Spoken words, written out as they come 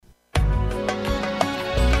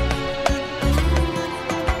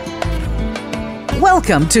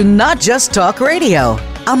Welcome to Not Just Talk Radio,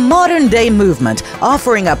 a modern-day movement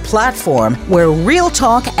offering a platform where real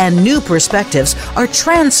talk and new perspectives are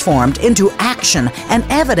transformed into action and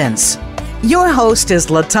evidence. Your host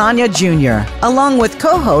is LaTanya Jr., along with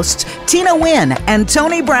co-hosts Tina Wynn and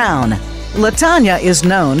Tony Brown. LaTanya is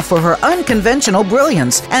known for her unconventional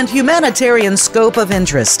brilliance and humanitarian scope of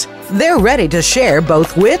interest. They're ready to share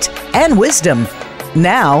both wit and wisdom.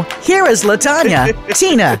 Now, here is LaTanya,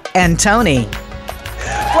 Tina, and Tony.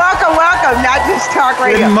 Welcome, Not Just Talk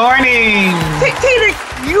Radio. Good morning. Tina,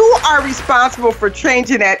 you are responsible for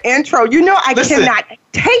changing that intro. You know I cannot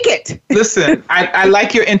take it. Listen, I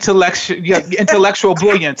like your intellectual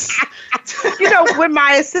brilliance. You know, when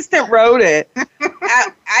my assistant wrote it,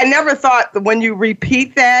 I never thought that when you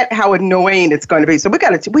repeat that, how annoying it's going to be. So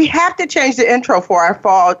we have to change the intro for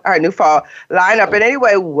our new fall lineup. And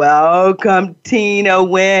anyway, welcome, Tina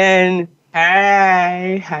Wynn.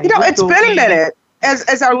 Hey. You know, it's been a minute.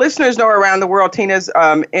 As our listeners know around the world, Tina's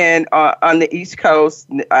on the East Coast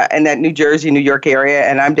in that New Jersey, New York area,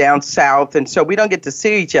 and I'm down south, and so we don't get to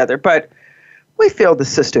see each other, but we feel the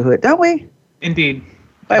sisterhood, don't we? Indeed.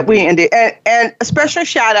 But we indeed, and a special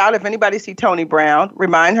shout out if anybody see Tony Brown,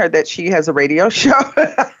 remind her that she has a radio show.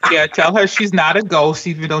 Yeah, tell her she's not a ghost,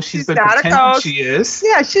 even though she's been pretending she is.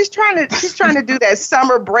 Yeah, she's trying to do that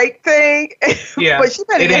summer break thing. Yeah, but she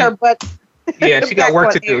better get her butt. Yeah, she got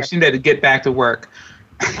work to do. She need to get back to work.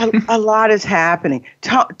 A lot is happening.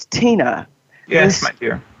 Tina. Yes, my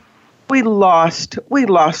dear. We lost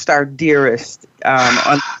our dearest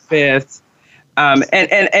on the 5th.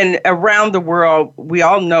 And around the world, we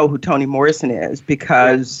all know who Toni Morrison is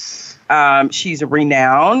because she's a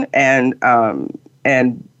renowned and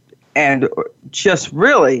just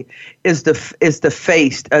really is the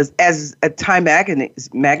face as Time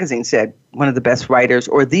magazine said, one of the best writers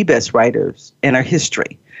or the best writers in our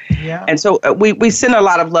history. Yeah. And so we send a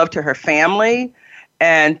lot of love to her family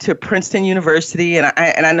and to Princeton University. And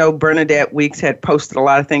I know Bernadette Weeks had posted a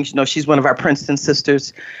lot of things. You know, she's one of our Princeton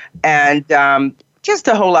sisters. And just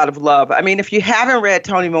a whole lot of love. I mean, if you haven't read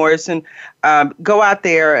Toni Morrison, go out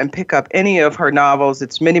there and pick up any of her novels.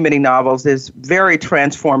 It's many, many novels. It's very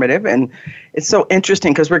transformative. And it's so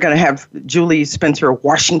interesting because we're going to have Julie Spencer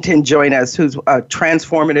Washington join us, who's a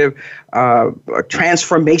transformative,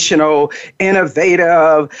 transformational,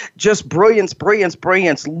 innovative, just brilliance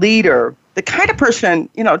leader. The kind of person,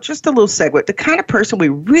 you know, just a little segue, the kind of person we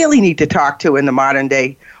really need to talk to in the modern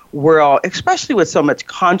day world, especially with so much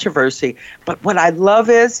controversy. But what I love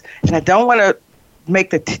is, and I don't want to make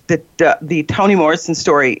the Toni Morrison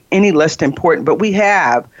story any less important, but we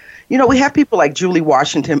have people like Julie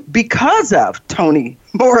Washington because of Toni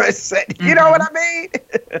Morrison. Mm-hmm. You know what I mean?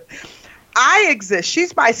 I exist.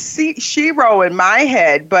 She's my shero in my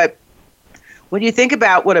head. But when you think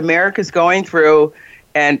about what America's going through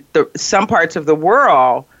and some parts of the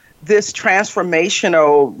world, this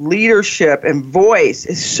transformational leadership and voice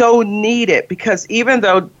is so needed because even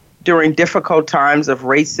though during difficult times of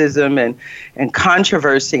racism and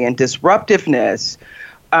controversy and disruptiveness,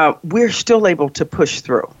 we're still able to push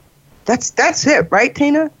through. That's it, right,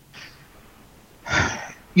 Tina?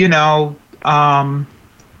 You know, I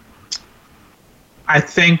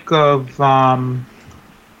think of, President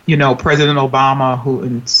Obama,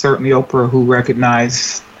 and certainly Oprah, who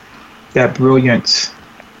recognized that brilliance.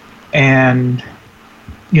 And,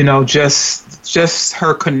 you know, just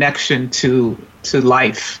her connection to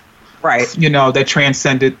life, right? You know, that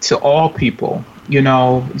transcended to all people. You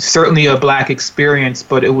know, certainly a Black experience,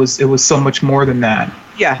 but it was so much more than that.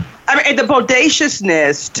 Yeah, I mean, the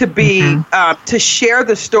bodaciousness to be to share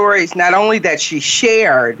the stories, not only that she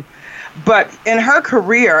shared, but in her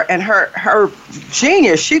career and her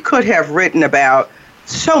genius, she could have written about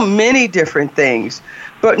so many different things.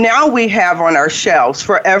 But now we have on our shelves,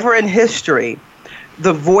 forever in history,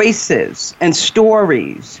 the voices and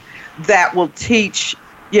stories that will teach,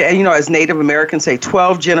 as Native Americans say,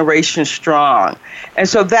 12 generations strong. And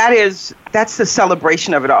so that's the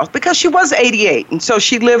celebration of it all. Because she was 88, and so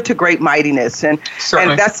she lived to great mightiness. And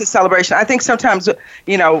that's the celebration. I think sometimes,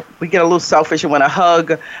 we get a little selfish and want to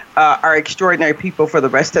hug our extraordinary people for the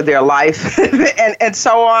rest of their life and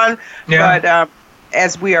so on. Yeah. But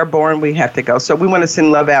as we are born, we have to go. So we want to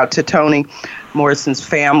send love out to Toni Morrison's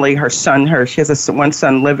family, her son. She has one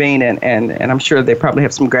son living, and I'm sure they probably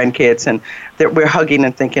have some grandkids, and that we're hugging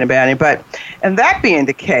and thinking about it. But, and that being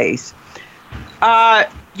the case,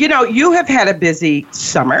 you have had a busy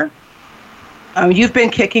summer. You've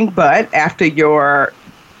been kicking butt after your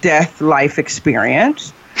death life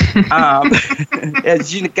experience.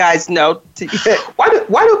 As you guys know.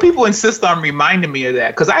 Why do people insist on reminding me of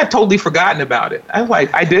that? Because I had totally forgotten about it. I was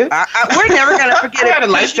like, I did? We're never going to forget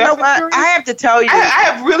it. You know what? I have to tell you. I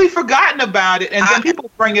have really forgotten about it, and then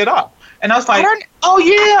people bring it up. And I was like, oh,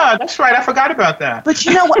 yeah, that's right. I forgot about that. But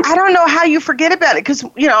you know what? I don't know how you forget about it because,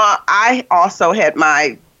 I also had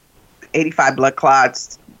my 85 blood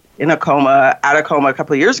clots out of coma a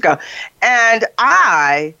couple of years ago. And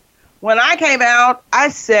when I came out, I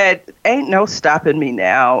said, ain't no stopping me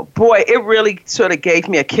now. Boy, it really sort of gave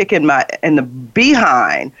me a kick in the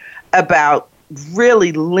behind about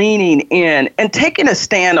really leaning in and taking a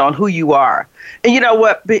stand on who you are. And you know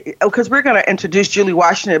what? Because we're going to introduce Julie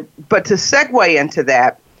Washington, but to segue into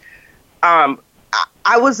that,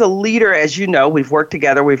 I was a leader, as you know. We've worked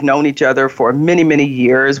together. We've known each other for many, many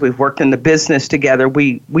years. We've worked in the business together.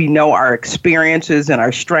 We know our experiences and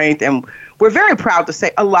our strength, and we're very proud to say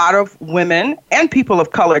a lot of women and people of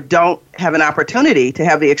color don't have an opportunity to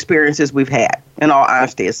have the experiences we've had. In all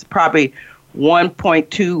honesty, it's probably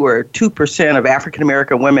 1.2 or 2% of African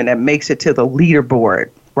American women that makes it to the leaderboard,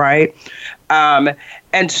 right? And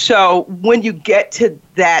so when you get to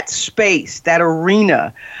that space, that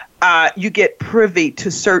arena, you get privy to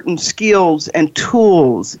certain skills and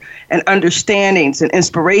tools and understandings and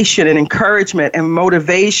inspiration and encouragement and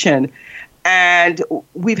motivation. And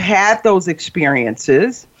we've had those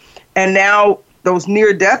experiences. And now those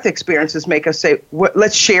near-death experiences make us say,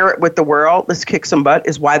 let's share it with the world. Let's kick some butt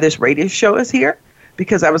is why this radio show is here.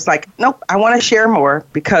 Because I was like, nope, I want to share more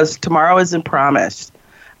because tomorrow isn't promised.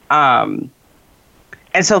 And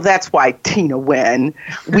so that's why, Tina Wen,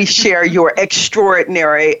 we share your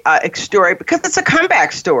extraordinary story because it's a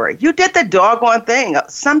comeback story. You did the doggone thing.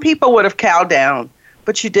 Some people would have cowed down,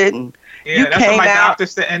 but you didn't. Yeah, that's what my doctor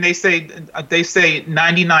said. And they say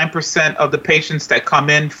 99% of the patients that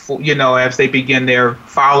come in, as they begin their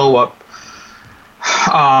follow-up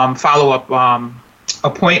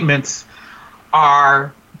appointments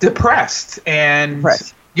are depressed and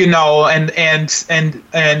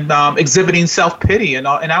exhibiting self-pity and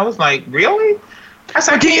all. And I was like, really? I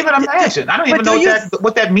can't even imagine. I don't even know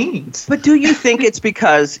what that means. But do you think it's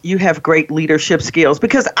because you have great leadership skills?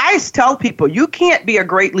 Because I tell people you can't be a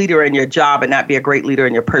great leader in your job and not be a great leader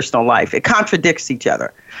in your personal life. It contradicts each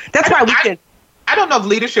other. That's why we can. I don't know if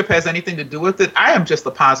leadership has anything to do with it. I am just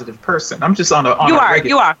a positive person. I'm just on a You are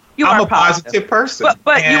a positive person.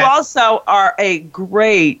 But you also are a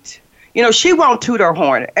great. She won't toot her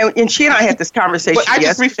horn. And she and I had this conversation yesterday. I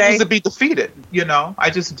just refuse to be defeated. I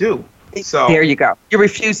just do. So there you go. You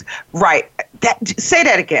refuse. Right. Say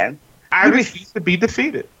that again. I refuse to be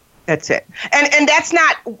defeated. That's it. And that's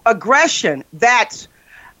not aggression. That's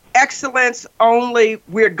excellence only.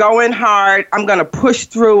 We're going hard. I'm going to push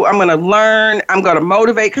through. I'm going to learn. I'm going to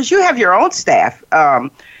motivate. Because you have your own staff.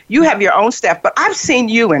 But I've seen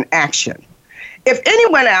you in action. If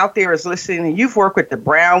anyone out there is listening and you've worked with the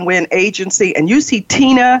Brown Wynn Agency and you see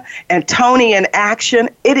Tina and Tony in action,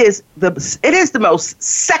 it is the most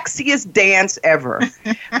sexiest dance ever.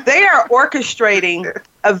 They are orchestrating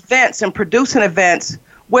events and producing events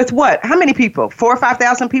with what? How many people? 4,000 or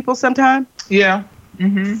 5,000 people sometime? Yeah.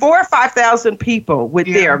 Mm-hmm. 4,000 or 5,000 people with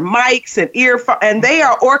their mics and earphones, and they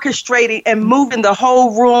are orchestrating and moving the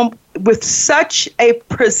whole room with such a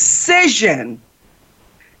precision.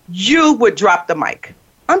 You would drop the mic.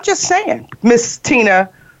 I'm just saying, Miss Tina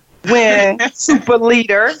Wen, super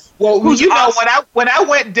leader. Well, when I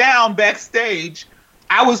went down backstage,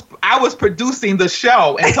 I was producing the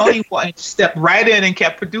show, and Tony stepped right in and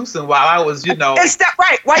kept producing while I was, And step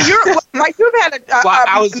right while you've had while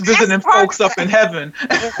I was visiting folks up in heaven.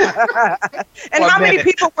 And how many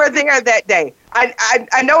people were there that day?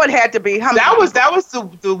 I know it had to be. That was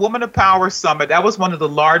the Woman of Power Summit. That was one of the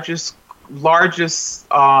largest maybe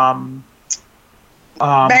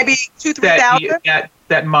 2,000-3,000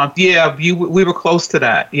 that month. Yeah, we were close to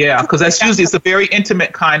that. Yeah, because that's usually it's a very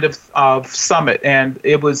intimate kind of summit, and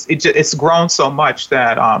it's grown so much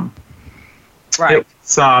that right.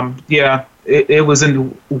 It was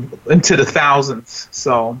into the thousands.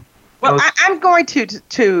 So. Well, I'm going to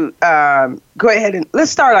go ahead and let's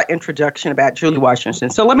start our introduction about Julie Washington.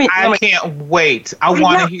 So I can't wait. I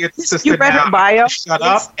want to hear Sister. You read her bio? Shut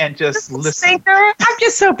up and just listen. Singer. I'm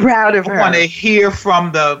just so proud of her. I want to hear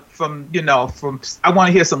I want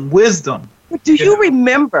to hear some wisdom. Do you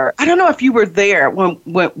remember? I don't know if you were there when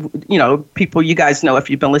people, you guys know if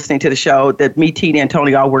you've been listening to the show that me, Tina, and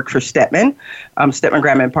Tony all worked for Stedman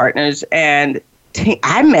Graham & Partners, and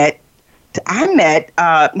I met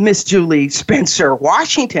Miss Julie Spencer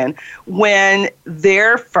Washington when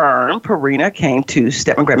their firm, Purina, came to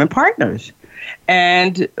Stedman Graham & Partners.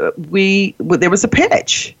 And there was a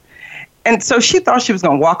pitch. And so she thought she was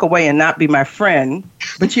going to walk away and not be my friend.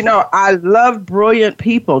 But, I love brilliant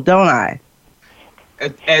people, don't I?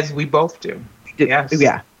 As we both do. Yes.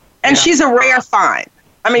 Yeah. And she's a rare find.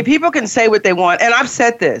 I mean, people can say what they want. And I've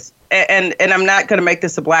said this. And I'm not going to make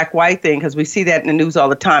this a black-white thing because we see that in the news all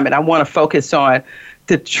the time. And I want to focus on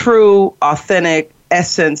the true, authentic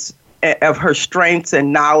essence of her strengths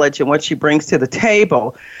and knowledge and what she brings to the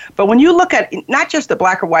table. But when you look at not just the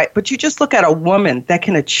black or white, but you just look at a woman that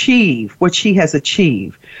can achieve what she has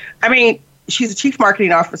achieved. I mean, she's a chief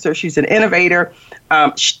marketing officer. She's an innovator.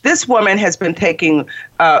 This woman has been taking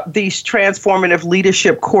these transformative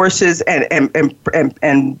leadership courses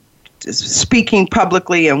and speaking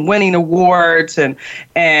publicly and winning awards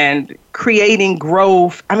and creating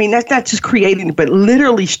growth. I mean, that's not just creating, but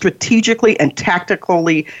literally strategically and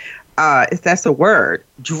tactically, if that's a word,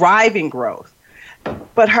 driving growth.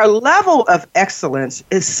 But her level of excellence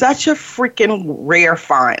is such a freaking rare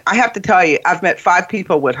find. I have to tell you, I've met 5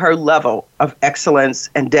 people with her level of excellence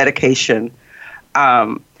and dedication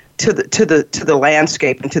to the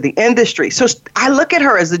landscape and to the industry. So I look at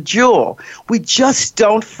her as a jewel. We just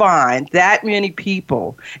don't find that many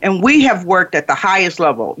people. And we have worked at the highest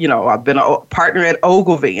level. I've been a partner at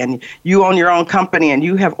Ogilvy, and you own your own company, and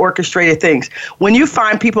you have orchestrated things. When you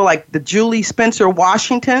find people like the Julie Spencer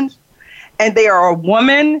Washington, and they are a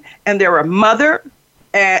woman, and they're a mother,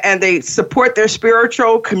 and they support their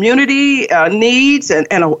spiritual community needs, and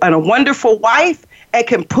a wonderful wife, and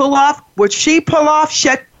can pull off what she pull off,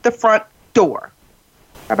 shut the front door.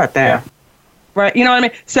 How about that? Yeah. Right? You know what I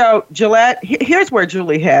mean? So Gillette, here's where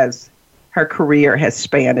Julie her career has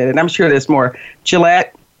spanned it, and I'm sure there's more.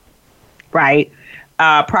 Gillette, right?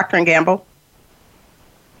 Procter & Gamble.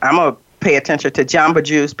 I'm going to pay attention to Jamba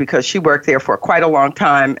Juice because she worked there for quite a long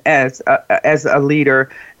time as a leader,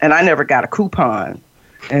 and I never got a coupon.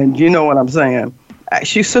 And you know what I'm saying?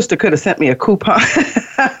 She sister could have sent me a coupon.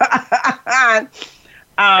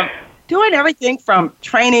 Doing everything from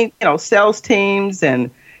training, sales teams,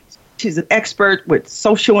 and she's an expert with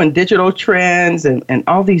social and digital trends and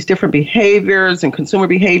all these different behaviors and consumer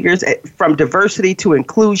behaviors, from diversity to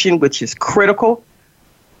inclusion, which is critical.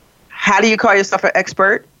 How do you call yourself an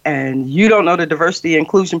expert and you don't know the diversity and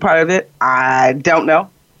inclusion part of it? I don't know,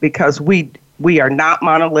 because we are not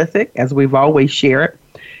monolithic, as we've always shared.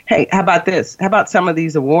 Hey, how about this? How about some of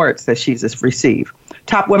these awards that she's received?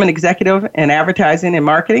 Top Women Executive in Advertising and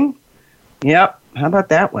Marketing. Yep. How about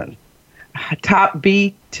that one? Top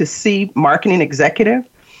B2C Marketing Executive.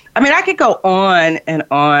 I mean, I could go on and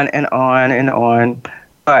on and on and on,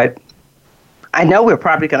 but I know we're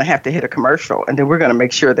probably going to have to hit a commercial, and then we're going to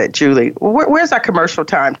make sure that Julie, where's our commercial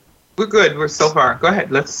time? We're good. We're so far. Go ahead.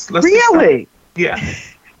 Let's really? Yeah.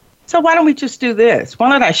 So why don't we just do this? Why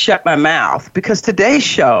don't I shut my mouth? Because today's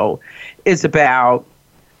show is about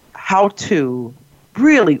how to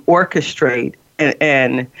really orchestrate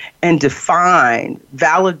and define,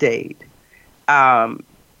 validate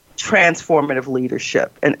transformative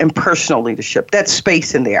leadership and personal leadership. That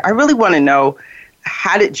space in there. I really want to know,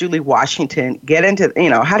 how did Julie Washington get into,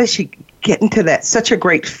 how did she get into that, such a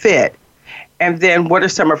great fit? And then what are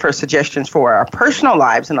some of her suggestions for our personal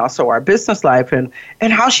lives and also our business life, and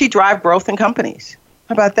how she drive growth in companies?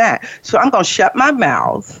 How about that? So I'm going to shut my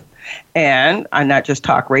mouth. And I not just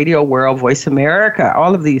Talk Radio World, Voice America,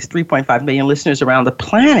 all of these 3.5 million listeners around the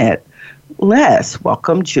planet. Let's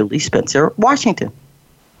welcome Julie Spencer Washington.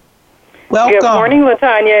 Welcome. Good morning,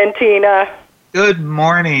 LaTanya and Tina. Good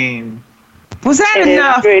morning. Was that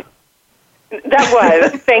enough?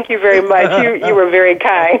 That was. Thank you very much. You were very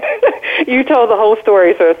kind. You told the whole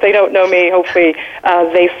story, so if they don't know me, hopefully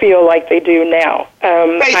they feel like they do now.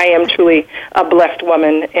 I am truly a blessed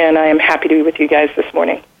woman, and I am happy to be with you guys this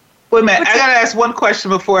morning. Wait a minute. I got to ask one question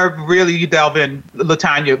before really you delve in,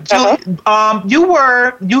 LaTanya.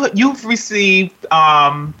 You've received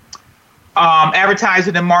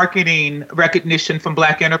advertising and marketing recognition from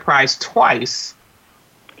Black Enterprise twice.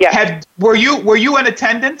 Yeah. Were you in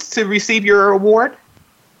attendance to receive your award?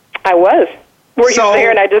 I was. Were you there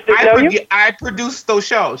and I just didn't know you? I produced those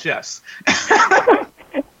shows, yes.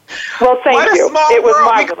 Well, thank you. It was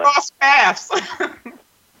marvelous. We crossed paths.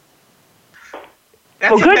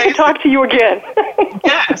 Well, good to talk to you again.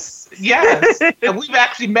 Yes. And we've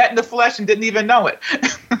actually met in the flesh and didn't even know it.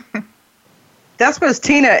 That's because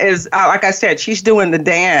Tina is, like I said, she's doing the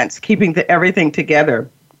dance, keeping everything together.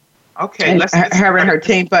 Okay, her and her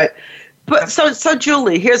team. But so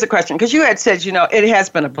Julie, here's a question, because you had said, it has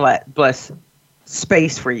been a blessed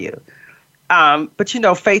space for you. But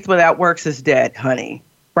faith without works is dead, honey.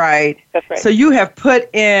 Right? That's right. So you have put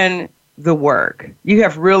in the work. You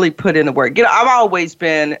have really put in the work. You know, I've always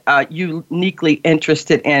been uniquely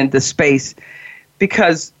interested in the space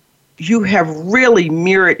because you have really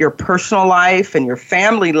mirrored your personal life and your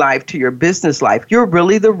family life to your business life. You're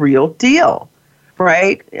really the real deal,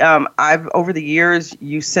 right? I've over the years,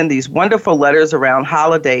 you send these wonderful letters around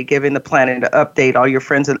holiday, giving the planet an update, all your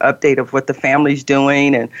friends an update of what the family's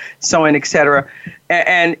doing and so on, et cetera.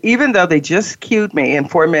 And even though they just cued me in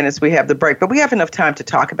 4 minutes, we have the break, but we have enough time to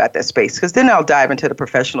talk about that space because then I'll dive into the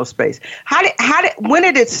professional space. When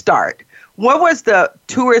did it start? What was the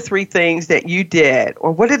 2 or 3 things that you did,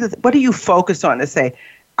 or what do you focus on to say,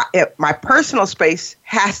 my personal space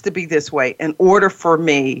has to be this way in order for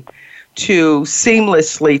me to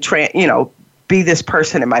seamlessly, be this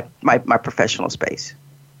person in my professional space?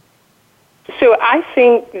 So I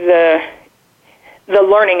think the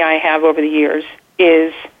learning I have over the years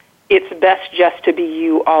is it's best just to be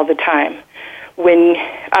you all the time. When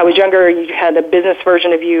I was younger, you had the business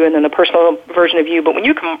version of you and then the personal version of you. But when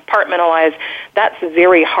you compartmentalize, that's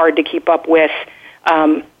very hard to keep up with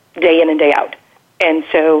day in and day out. And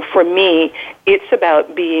so for me, it's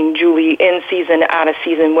about being Julie in season, out of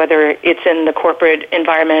season, whether it's in the corporate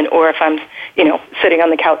environment or if I'm, sitting on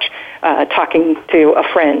the couch talking to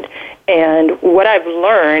a friend. And what I've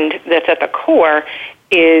learned that's at the core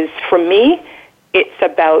is, for me, it's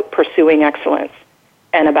about pursuing excellence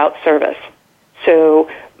and about service. So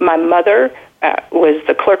my mother was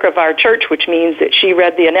the clerk of our church, which means that she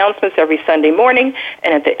read the announcements every Sunday morning,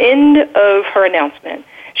 and at the end of her announcement,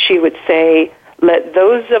 she would say, "Let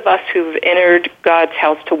those of us who've entered God's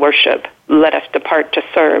house to worship, let us depart to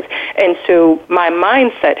serve." And so my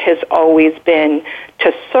mindset has always been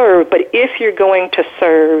to serve, but if you're going to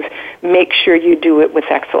serve, make sure you do it with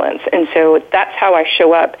excellence. And so that's how I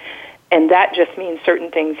show up, and that just means certain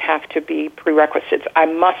things have to be prerequisites. I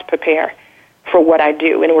must prepare for what I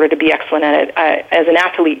do in order to be excellent at it. As an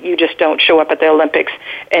athlete, you just don't show up at the Olympics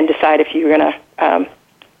and decide if you're going to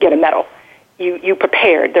get a medal. You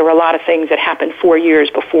prepared. There were a lot of things that happened 4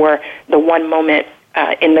 years before the one moment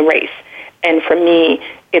in the race. And for me,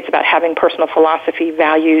 it's about having personal philosophy,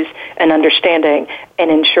 values, and understanding,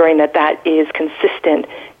 and ensuring that that is consistent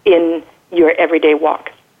in your everyday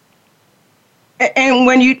walk. And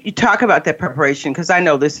when you talk about that preparation, because I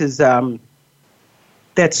know this is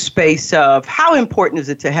that space of how important is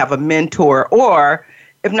it to have a mentor, or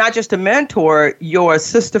if not just a mentor, your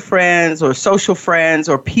sister friends or social friends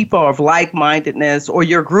or people of like-mindedness or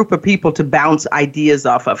your group of people to bounce ideas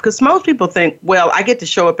off of. Because most people think, well, I get to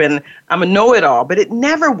show up and I'm a know-it-all, but it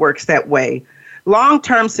never works that way.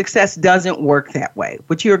 Long-term success doesn't work that way.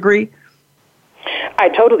 Would you agree? I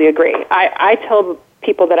totally agree. I tell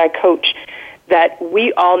people that I coach that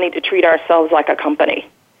we all need to treat ourselves like a company.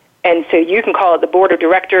 And so you can call it the board of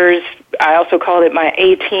directors. I also call it my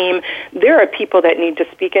A team. There are people that need to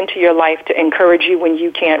speak into your life to encourage you when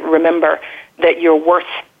you can't remember that you're worth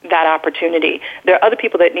that opportunity. There are other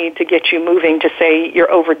people that need to get you moving to say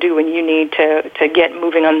you're overdue and you need to get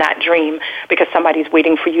moving on that dream because somebody's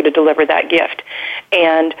waiting for you to deliver that gift.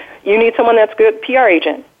 And you need someone that's a good PR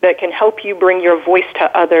agent that can help you bring your voice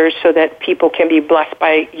to others so that people can be blessed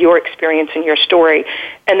by your experience and your story.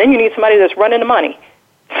 And then you need somebody that's running the money.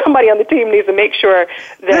 Somebody on the team needs to make sure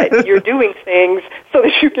that you're doing things so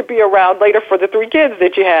that you can be around later for the 3 kids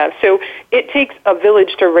that you have. So it takes a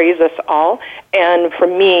village to raise us all. And for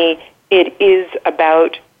me, it is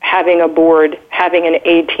about having a board, having an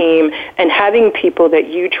A team, and having people that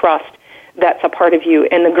you trust that's a part of you,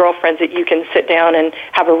 and the girlfriends that you can sit down and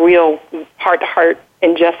have a real heart-to-heart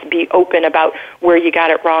and just be open about where you got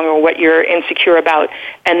it wrong or what you're insecure about.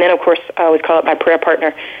 And then, of course, I always call it my prayer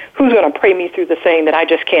partner, who's going to pray me through the thing that I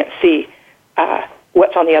just can't see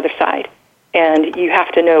what's on the other side. And you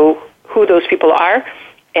have to know who those people are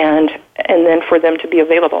and then for them to be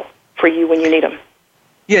available for you when you need them.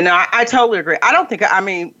 Yeah, no, I totally agree. I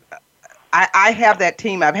have that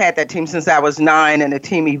team. I've had that team since I was 9, and the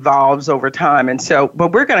team evolves over time. And so,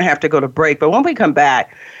 but we're going to have to go to break. But when we come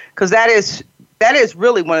back, because that is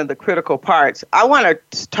really one of the critical parts, I want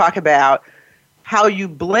to talk about how you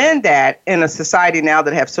blend that in a society now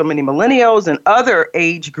that have so many millennials and other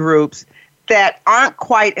age groups that aren't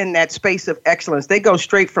quite in that space of excellence. They go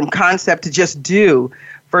straight from concept to just do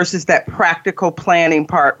versus that practical planning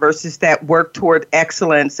part versus that work toward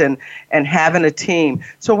excellence and having a team.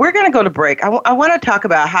 So we're going to go to break. I want to talk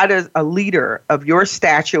about how does a leader of your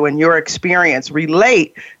stature and your experience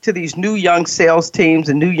relate to these new young sales teams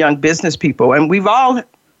and new young business people. And we all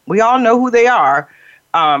know who they are,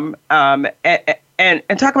 and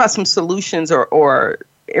talk about some solutions or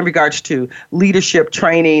in regards to leadership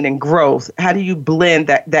training and growth? How do you blend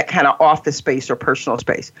that kind of office space or personal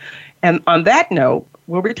space? And on that note,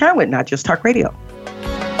 we'll return with Not Just Talk Radio.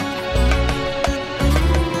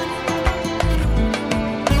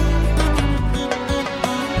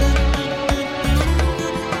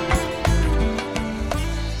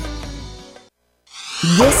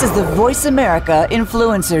 This is the Voice America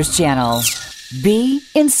Influencers Channel. Be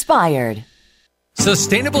inspired.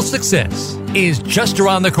 Sustainable success is just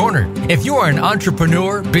around the corner. If you are an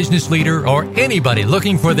entrepreneur, business leader, or anybody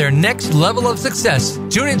looking for their next level of success,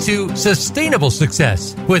 tune into Sustainable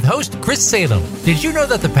Success with host Chris Salem. Did you know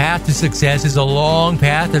that the path to success is a long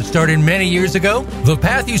path that started many years ago? The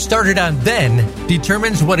path you started on then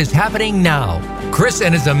determines what is happening now. Chris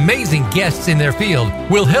and his amazing guests in their field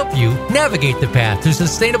will help you navigate the path to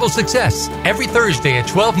sustainable success every Thursday at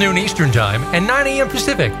 12 noon Eastern Time and 9 a.m.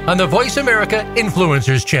 Pacific on the Voice America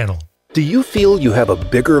Influencers Channel. Do you feel you have a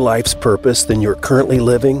bigger life's purpose than you're currently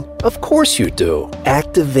living? Of course you do.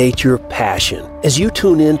 Activate your passion as you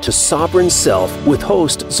tune in to Sovereign Self with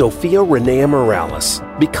host Zofia Renea Morales.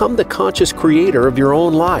 Become the conscious creator of your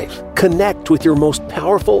own life. Connect with your most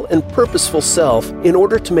powerful and purposeful self in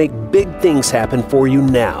order to make big things happen for you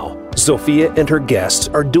now. Zofia and her guests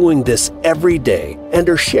are doing this every day and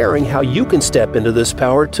are sharing how you can step into this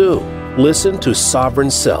power too. Listen to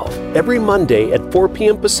Sovereign Self every Monday at 4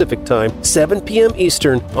 p.m. Pacific Time, 7 p.m.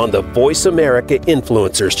 Eastern on the Voice America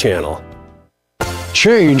Influencers Channel.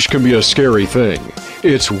 Change can be a scary thing.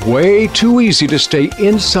 It's way too easy to stay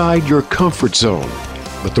inside your comfort zone.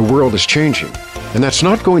 But the world is changing, and that's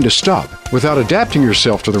not going to stop. Without adapting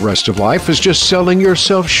yourself to the rest of life is just selling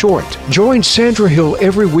yourself short. Join Sandra Hill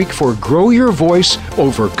every week for Grow Your Voice,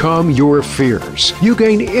 Overcome Your Fears. You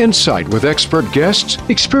gain insight with expert guests,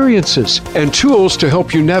 experiences, and tools to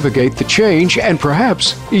help you navigate the change and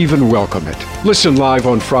perhaps even welcome it. Listen live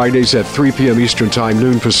on Fridays at 3 p.m. Eastern Time,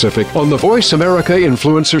 noon Pacific on the Voice America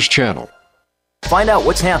Influencers Channel. Find out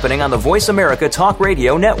what's happening on the Voice America Talk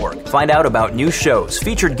Radio Network. Find out about new shows,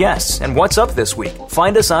 featured guests, and what's up this week.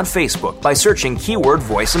 Find us on Facebook by searching keyword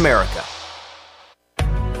Voice America.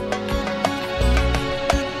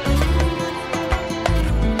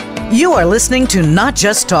 You are listening to Not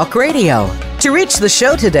Just Talk Radio. To reach the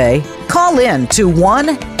show today, call in to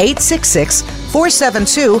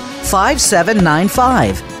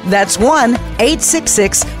 1-866-472-5795. That's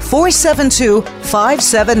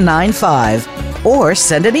 1-866-472-5795. Or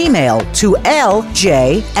send an email to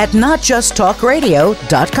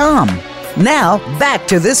lj@notjusttalkradio.com. Now, back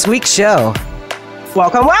to this week's show.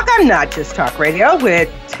 Welcome, Not Just Talk Radio with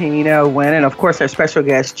Tina Wynn, and of course our special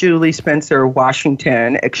guest, Julie Spencer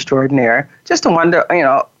Washington, extraordinaire. Just a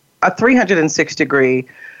 360-degree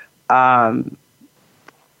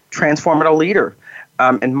transformative leader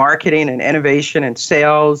in marketing and innovation and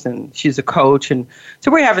sales, and she's a coach. And so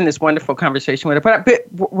we're having this wonderful conversation with her. But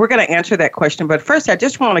we're going to answer that question. But first, I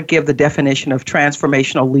just want to give the definition of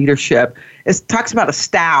transformational leadership. It talks about a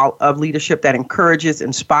style of leadership that encourages,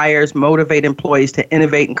 inspires, motivates employees to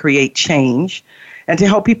innovate and create change, and to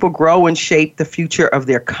help people grow and shape the future of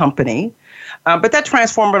their company. But that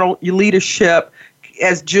transformational leadership,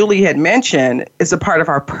 as Julie had mentioned, is a part of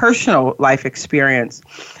our personal life experience.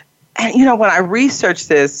 And, when I researched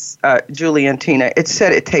this, Julie and Tina, it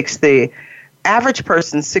said it takes the average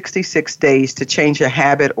person 66 days to change a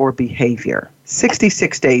habit or behavior.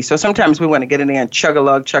 66 days. So sometimes we want to get in there and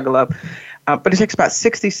chug-a-lug. But it takes about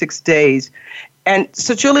 66 days. And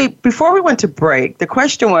so, Julie, before we went to break, the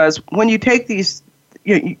question was, when you take these,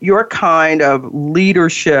 your kind of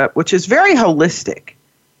leadership, which is very holistic,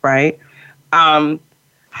 right? How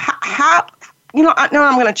now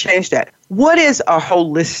I'm going to change that. What is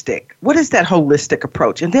that holistic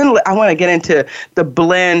approach? And then I want to get into the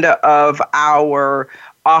blend of our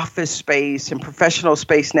office space and professional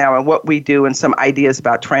space now and what we do and some ideas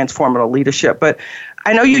about transformative leadership. But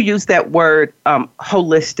I know you use that word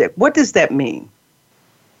holistic. What does that mean?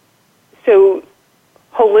 So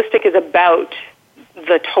holistic is about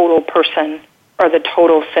the total person or the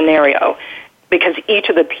total scenario, because each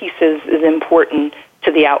of the pieces is important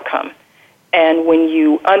to the outcome. And when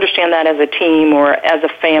you understand that as a team or as a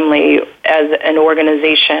family, as an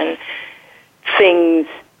organization, things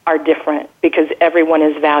are different because everyone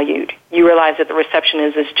is valued. You realize that the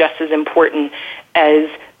receptionist is just as important as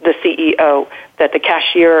the CEO, that the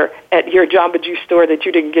cashier at your Jamba Juice store that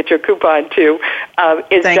you didn't get your coupon to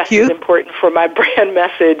is just as important for my brand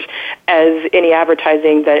message as any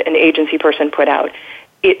advertising that an agency person put out.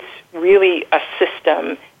 It's really a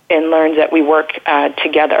system and learns that we work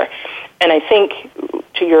together. And I think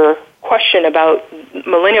to your question about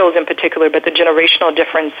millennials in particular, but the generational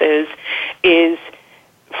differences is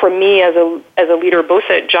for me as a leader, both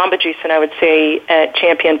at Jamba Juice and I would say at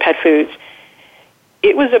Champion Pet Foods,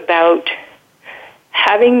 it was about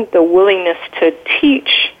having the willingness to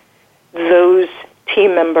teach those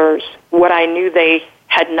team members what I knew they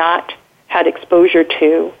had not had exposure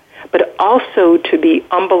to, but also to be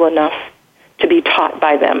humble enough to be taught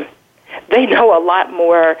by them. They know a lot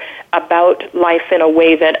more about life in a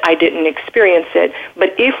way that I didn't experience it,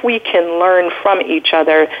 but if we can learn from each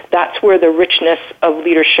other, that's where the richness of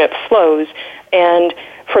leadership flows. And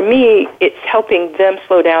for me, it's helping them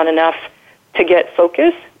slow down enough to get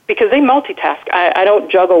focus, because they multitask. I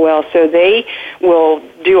don't juggle well, so they will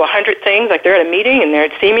do 100 things, like they're at a meeting and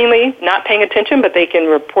they're seemingly not paying attention, but they can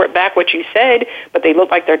report back what you said, but they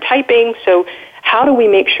look like they're typing. So how do we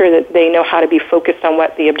make sure that they know how to be focused on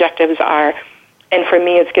what the objectives are? And for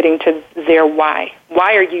me, it's getting to their why.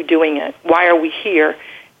 Why are you doing it? Why are we here?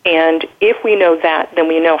 And if we know that, then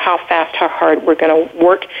we know how fast, how hard we're going to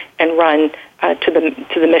work and run to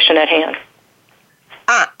the mission at hand.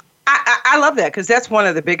 I love that, because that's one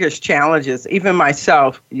of the biggest challenges. Even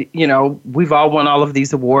myself, we've all won all of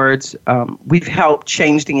these awards. We've helped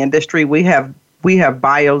change the industry. We have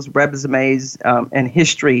bios, resumes, and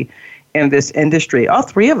history in this industry. All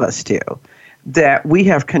three of us do. That we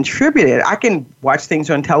have contributed. I can watch things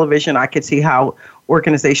on television. I can see how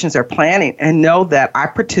organizations are planning and know that I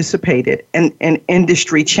participated in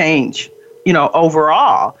industry change,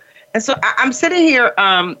 overall. And so I'm sitting here,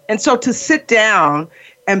 and so to sit down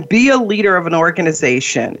and be a leader of an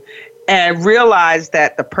organization and realize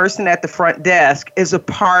that the person at the front desk is a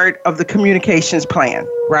part of the communications plan,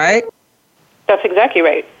 right? That's exactly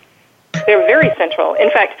right. They're very central.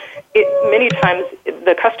 In fact, many times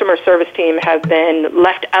the customer service team have been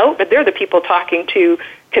left out, but they're the people talking to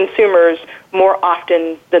consumers more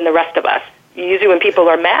often than the rest of us. Usually when people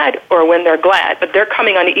are mad or when they're glad, but they're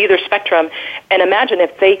coming on either spectrum. And imagine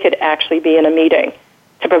if they could actually be in a meeting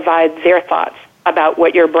to provide their thoughts about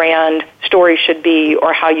what your brand story should be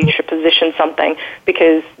or how you should position something,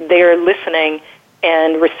 because they're listening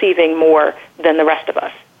and receiving more than the rest of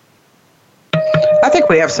us. I think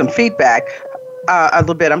we have some feedback a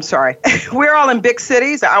little bit. I'm sorry. We're all in big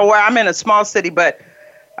cities. I'm in a small city, but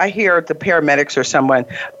I hear the paramedics or someone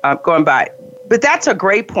going by. But that's a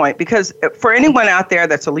great point, because for anyone out there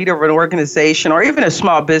that's a leader of an organization or even a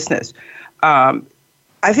small business,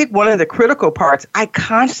 I think one of the critical parts I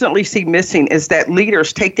constantly see missing is that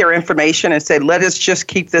leaders take their information and say, let us just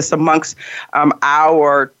keep this amongst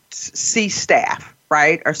our C staff,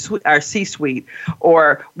 right? Our C-suite,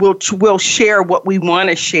 or we'll share what we want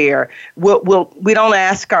to share. We don't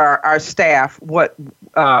ask our staff what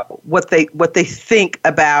they think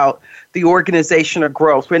about the organization or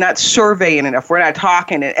growth. We're not surveying enough. We're not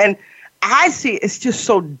talking. And I see it's just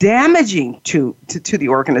so damaging to the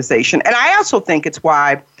organization. And I also think it's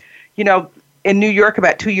why, in New York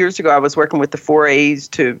about 2 years ago, I was working with the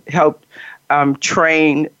 4As to help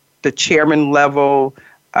train the chairman level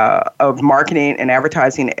of marketing and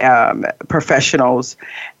advertising professionals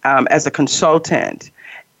as a consultant.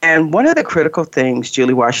 And one of the critical things,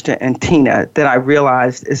 Julie Washington and Tina, that I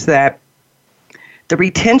realized is that the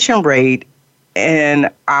retention rate in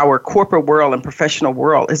our corporate world and professional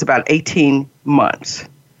world is about 18 months.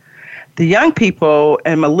 The young people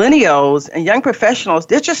and millennials and young professionals,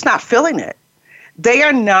 they're just not feeling it. They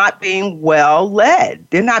are not being well led.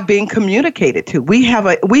 They're not being communicated to. We have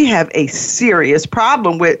a serious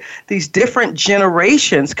problem with these different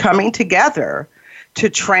generations coming together to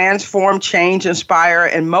transform, change, inspire,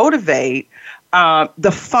 and motivate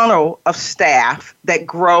the funnel of staff that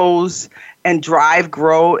grows and drive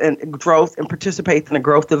growth and participate in the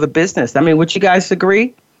growth of a business. I mean, would you guys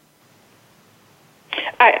agree?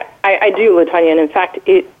 I do, LaTanya, and in fact,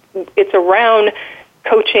 it's around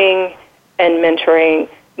coaching and mentoring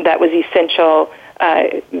that was essential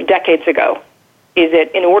decades ago. Is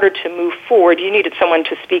that in order to move forward, you needed someone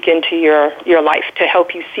to speak into your life to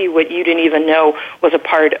help you see what you didn't even know was a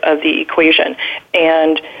part of the equation.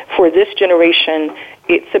 And for this generation,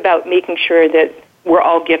 it's about making sure that we're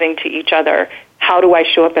all giving to each other. How do I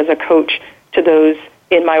show up as a coach to those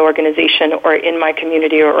in my organization or in my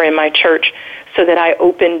community or in my church so that I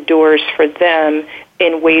open doors for them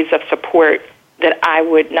in ways of support that I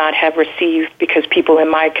would not have received because people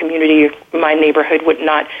in my community, my neighborhood would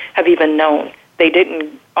not have even known. They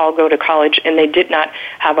didn't all go to college and they did not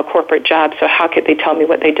have a corporate job, so how could they tell me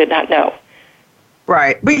what they did not know?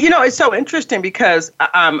 Right. But, it's so interesting because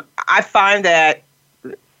I find that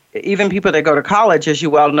even people that go to college, as you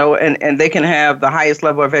well know, and they can have the highest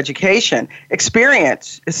level of education,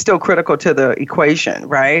 experience is still critical to the equation,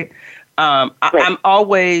 right? Right. I'm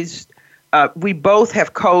always, we both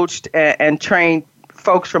have coached and trained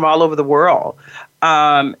folks from all over the world.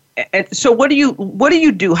 And so what do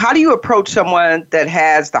you do? How do you approach someone that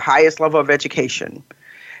has the highest level of education,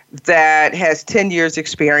 that has 10 years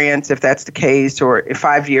experience, if that's the case, or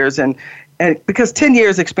 5 years, and because 10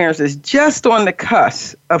 years experience is just on the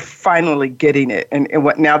cusp of finally getting it. And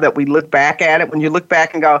what, now that we look back at it, when you look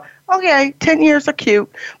back and go, okay, 10 years are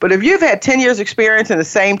cute. But if you've had 10 years experience in the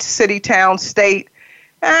same city, town, state,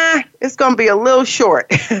 it's going to be a little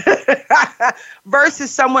short. Versus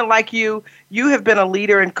someone like you have been a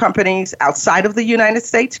leader in companies outside of the United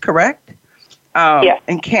States, correct?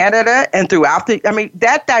 In Canada and throughout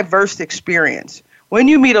that diverse experience. When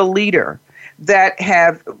you meet a leader that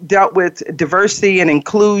have dealt with diversity and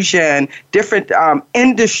inclusion, different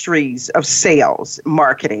industries of sales,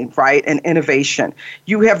 marketing, right, and innovation.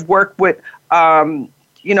 You have worked with,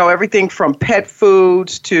 everything from pet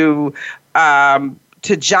foods to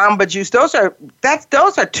Jamba Juice.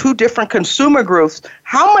 Those are two different consumer groups.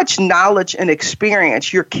 How much knowledge and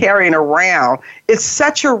experience you're carrying around is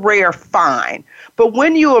such a rare find. But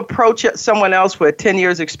when you approach someone else with 10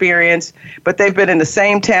 years experience, but they've been in the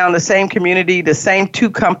same town, the same community, the same two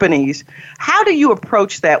companies, how do you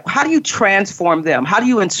approach that? How do you transform them? How do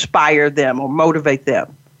you inspire them or motivate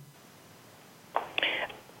them?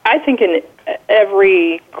 I think in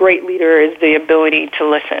every great leader is the ability to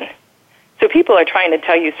listen. So people are trying to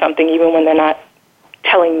tell you something even when they're not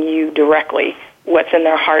telling you directly what's in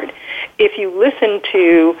their heart. If you listen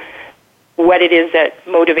to what it is that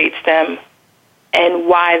motivates them and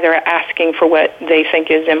why they're asking for what they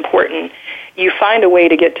think is important, you find a way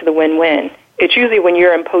to get to the win-win. It's usually when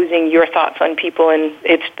you're imposing your thoughts on people and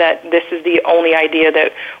it's that this is the only idea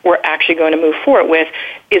that we're actually going to move forward with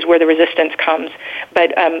is where the resistance comes.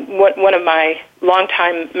 But one of my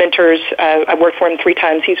longtime mentors, I worked for him 3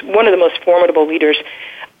 times, he's one of the most formidable leaders,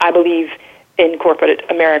 I believe, in corporate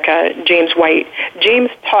America, James White. James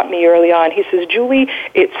taught me early on, he says, Julie,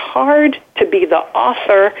 it's hard to be the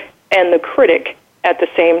author and the critic at the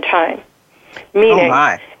same time. Meaning,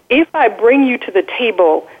 if I bring you to the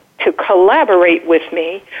table to collaborate with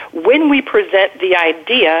me, when we present the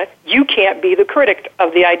idea, you can't be the critic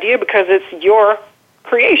of the idea because it's your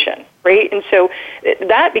creation, right? And so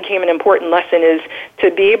that became an important lesson, is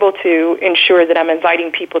to be able to ensure that I'm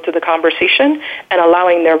inviting people to the conversation and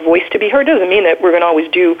allowing their voice to be heard. Doesn't mean that we're going to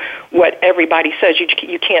always do what everybody says.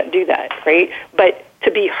 You can't do that, right? But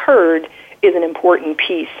to be heard is an important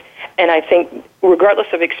piece. And I think regardless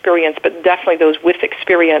of experience, but definitely those with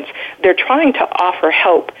experience, they're trying to offer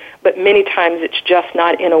help, but many times it's just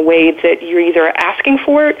not in a way that you're either asking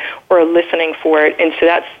for it or listening for it. And so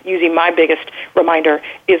that's usually my biggest reminder,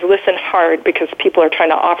 is listen hard, because people are trying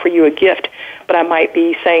to offer you a gift, but I might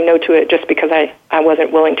be saying no to it just because I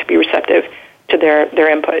wasn't willing to be receptive to their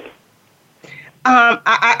input.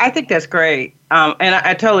 I think that's great. And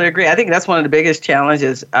I totally agree. I think that's one of the biggest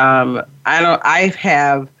challenges. I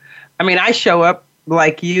show up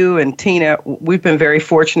like you and Tina. We've been very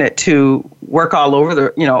fortunate to work all over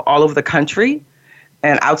the country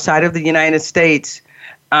and outside of the United States.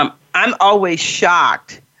 I'm always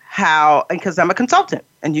shocked how, because I'm a consultant,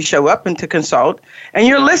 and you show up to consult and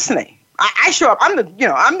you're listening. I show up. I'm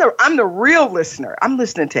the real listener. I'm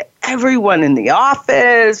listening to everyone in the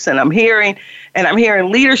office, and I'm hearing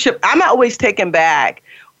leadership. I'm always taken back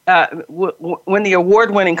when the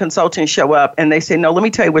award-winning consultants show up and they say, "No, let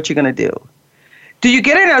me tell you what you're going to do." Do you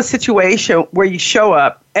get in a situation where you show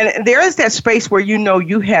up and there is that space where you know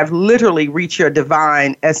you have literally reached your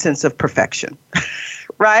divine essence of perfection?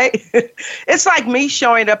 Right? It's like me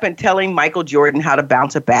showing up and telling Michael Jordan how to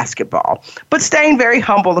bounce a basketball, but staying very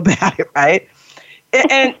humble about it, right?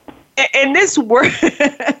 And this work,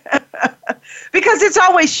 because it's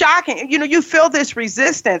always shocking. You feel this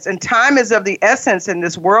resistance, and time is of the essence in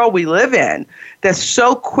this world we live in that's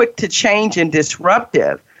so quick to change and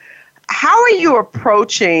disruptive. How are you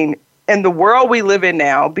approaching in the world we live in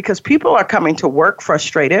now, because people are coming to work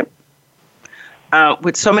frustrated,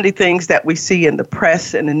 with so many things that we see in the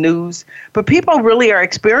press and the news, but people really are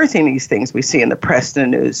experiencing these things we see in the press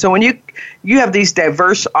and the news. So when you have these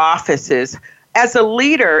diverse offices, as a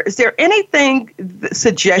leader, is there anything,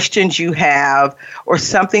 suggestions you have or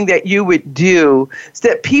something that you would do so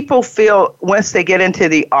that people feel once they get into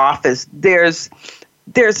the office, there's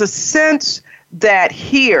a sense that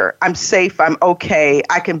here I'm safe, I'm okay,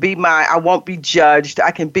 I can be I won't be judged,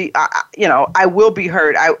 I can be, I will be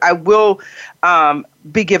heard, I will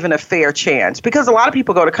be given a fair chance, because a lot of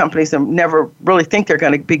people go to companies and never really think they're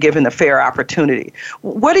going to be given a fair opportunity.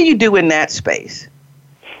 What do you do in that space?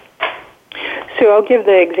 So I'll give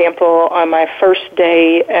the example on my first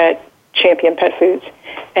day at Champion Pet Foods.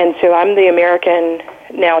 And so I'm the American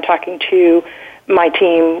now talking to my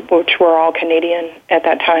team, which were all Canadian at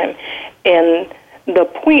that time. And the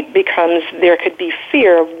point becomes there could be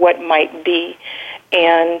fear of what might be.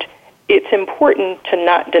 And it's important to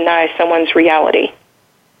not deny someone's reality,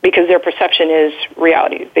 because their perception is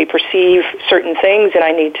reality. They perceive certain things, and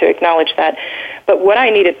I need to acknowledge that. But what I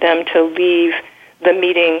needed them to leave the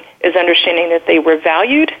meeting is understanding that they were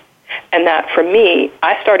valued, and that for me,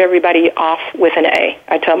 I start everybody off with an A.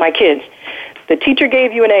 I tell my kids, the teacher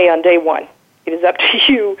gave you an A on day one. It is up to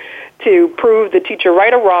you to prove the teacher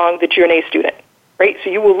right or wrong that you're an A student, right? So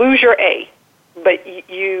you will lose your A, but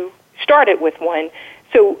you started with one.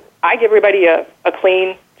 So I give everybody a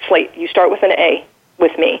clean slate. You start with an A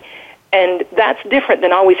with me. And that's different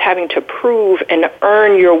than always having to prove and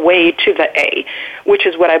earn your way to the A, which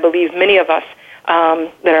is what I believe many of us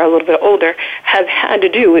that are a little bit older have had to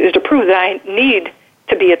do, is to prove that I need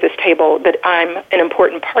to be at this table, that I'm an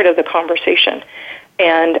important part of the conversation.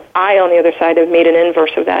 And I, on the other side, have made an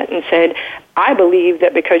inverse of that and said, I believe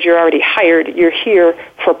that because you're already hired, you're here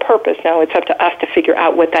for purpose. Now it's up to us to figure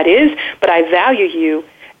out what that is, but I value you,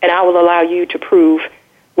 and I will allow you to prove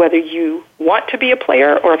whether you want to be a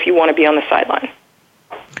player or if you want to be on the sideline.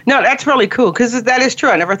 No, that's really cool, because that is true.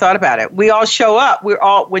 I never thought about it. We all show up.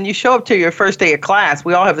 When you show up to your first day of class,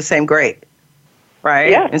 we all have the same grade, right?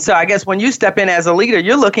 Yeah. And so I guess when you step in as a leader,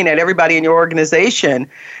 you're looking at everybody in your organization.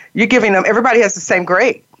 You're giving them, everybody has the same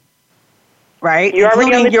grade, right? You're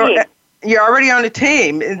already on the team. You're already on the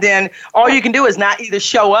team. And then all you can do is not either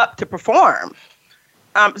show up to perform.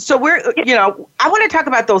 So I want to talk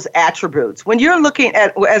about those attributes. When you're looking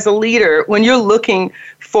at, as a leader, when you're looking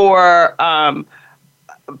for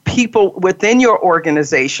people within your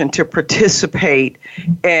organization to participate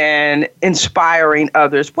in inspiring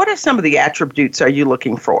others, what are some of the attributes are you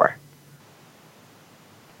looking for?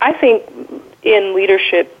 I think in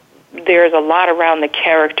leadership, there's a lot around the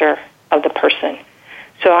character of the person.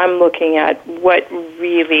 So I'm looking at what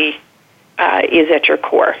really is at your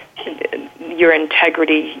core, your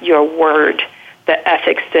integrity, your word, the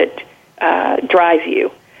ethics that drive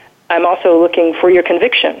you. I'm also looking for your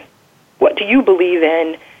conviction. What do you believe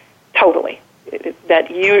in totally?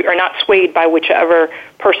 That you are not swayed by whichever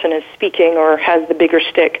person is speaking or has the bigger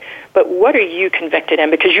stick, but what are you convicted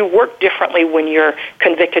in? Because you work differently when you're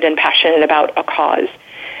convicted and passionate about a cause.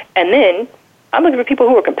 And then I'm looking for people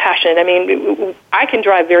who are compassionate. I mean, I can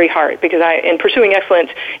drive very hard because in pursuing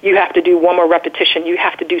excellence, you have to do one more repetition. You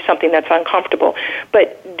have to do something that's uncomfortable.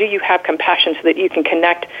 But do you have compassion so that you can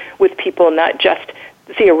connect with people, not just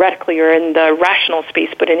theoretically or in the rational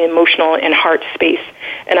space, but in emotional and heart space?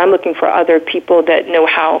 And I'm looking for other people that know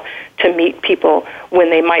how to meet people when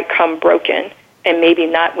they might come broken and maybe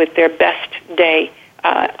not with their best day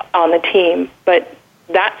on the team. But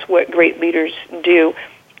that's what great leaders do.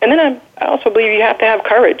 And then I also believe you have to have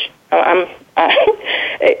courage.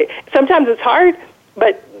 Sometimes it's hard,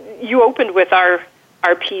 but you opened with our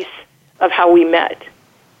piece of how we met.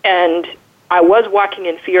 And I was walking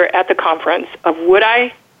in fear at the conference of, would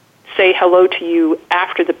I say hello to you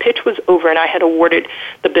after the pitch was over and I had awarded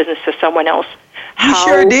the business to someone else? You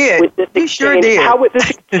sure did. How would this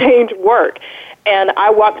exchange work? And I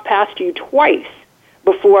walked past you twice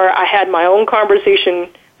before I had my own conversation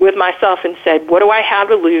with myself and said, what do I have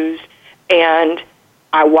to lose? And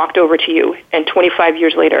I walked over to you, and 25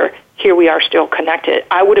 years later, here we are still connected.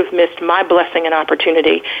 I would have missed my blessing and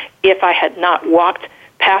opportunity if I had not walked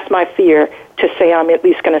past my fear to say I'm at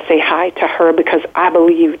least going to say hi to her, because I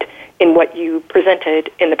believed in what you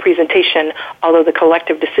presented in the presentation, although the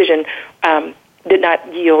collective decision did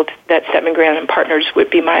not yield that Stedman Graham and Partners would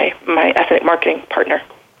be my ethnic marketing partner.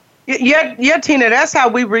 Yeah, Tina, that's how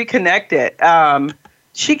we reconnected.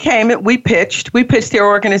 She came and we pitched their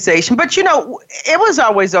organization. But, it was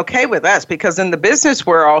always okay with us, because in the business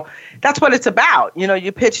world, that's what it's about.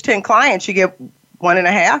 You pitch 10 clients, you get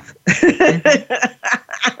 1.5.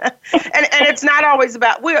 and it's not always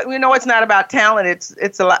about, we know it's not about talent.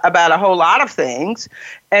 It's about a whole lot of things.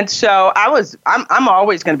 And so I'm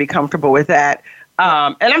always going to be comfortable with that.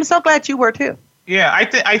 And I'm so glad you were too. Yeah,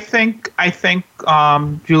 I think,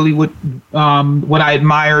 Julie, what I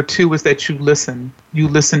admire too is that you listen. You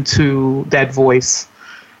listen to that voice,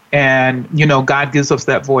 and God gives us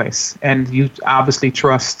that voice, and you obviously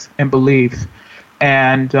trust and believe.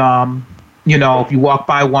 And if you walk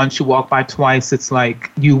by once, you walk by twice. It's like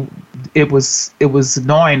it was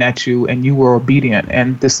gnawing at you, and you were obedient,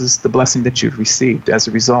 and this is the blessing that you've received as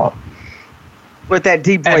a result. With that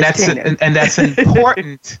deep voice, and that's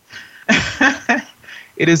important.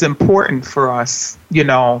 It is important for us,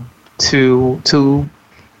 to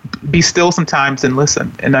be still sometimes and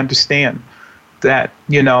listen and understand that,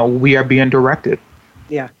 we are being directed.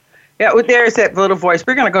 Yeah. Yeah, well, there's that little voice.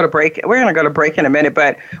 We're going to go to break. We're going to go to break in a minute,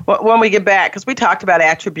 but when we get back, because we talked about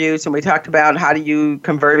attributes and we talked about how do you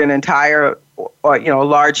convert an entire,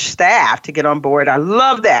 large staff to get on board. I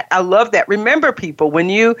love that. Remember, people, when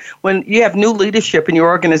you have new leadership in your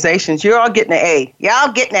organizations, you're all getting an A.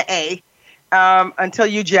 Y'all getting an A until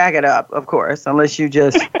you jag it up, of course, unless you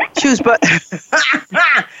just choose. But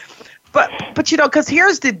because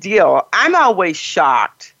here's the deal. I'm always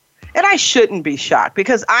shocked. And I shouldn't be shocked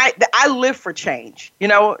because I live for change.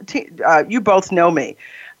 You both know me.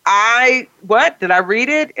 Did I read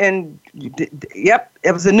it? And yep,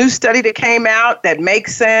 it was a new study that came out that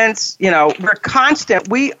makes sense. We're constant.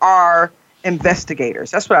 We are investigators.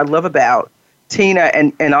 That's what I love about Tina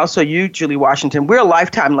and also you, Julie Washington. We're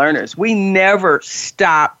lifetime learners. We never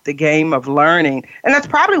stop the game of learning. And that's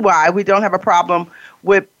probably why we don't have a problem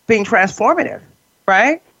with being transformative,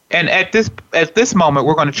 right? And at this moment,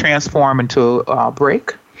 we're going to transform into a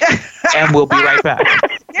break, and we'll be right back.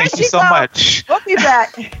 Thank you so much. We'll be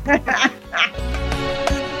back.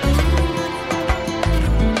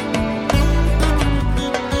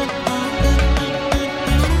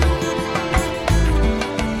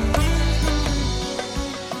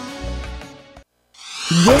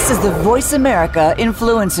 This is the Voice America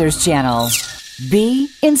Influencers Channel. Be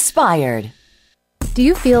inspired. Do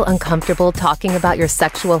you feel uncomfortable talking about your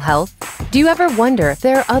sexual health? Do you ever wonder if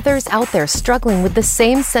there are others out there struggling with the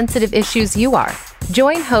same sensitive issues you are?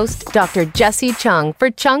 Join host Dr. Jessie Chung for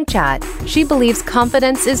Chung Chat. She believes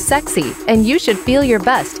confidence is sexy, and you should feel your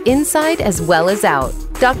best inside as well as out.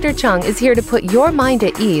 Dr. Chung is here to put your mind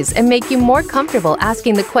at ease and make you more comfortable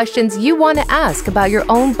asking the questions you want to ask about your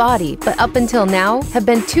own body, but up until now have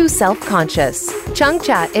been too self-conscious. Chung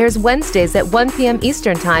Chat airs Wednesdays at 1 p.m.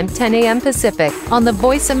 Eastern Time, 10 a.m. Pacific on the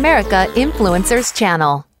Voice America Influencers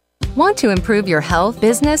Channel. Want to improve your health,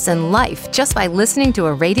 business, and life just by listening to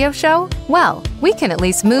a radio show? Well, we can at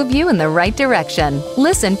least move you in the right direction.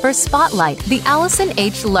 Listen for Spotlight, the Allison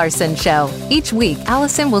H. Larson Show. Each week,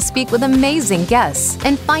 Allison will speak with amazing guests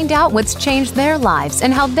and find out what's changed their lives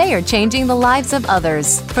and how they are changing the lives of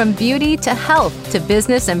others. From beauty to health to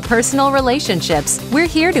business and personal relationships, we're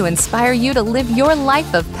here to inspire you to live your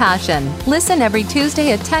life of passion. Listen every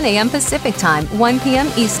Tuesday at 10 a.m. Pacific Time, 1 p.m.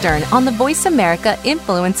 Eastern on the Voice America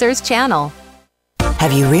Influencers Channel.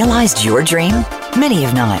 Have you realized your dream? Many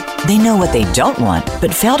have not. They know what they don't want,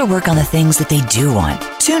 but fail to work on the things that they do want.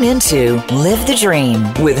 Tune into Live the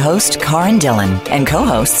Dream with host Karin Dillon and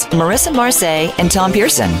co-hosts Marissa Marseille and Tom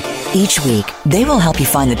Pearson. Each week, they will help you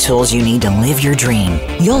find the tools you need to live your dream.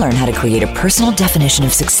 You'll learn how to create a personal definition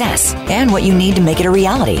of success and what you need to make it a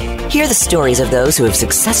reality. Hear the stories of those who have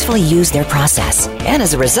successfully used their process and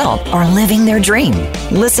as a result are living their dream.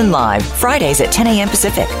 Listen live Fridays at 10 a.m.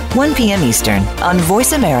 Pacific, 1 p.m. Eastern on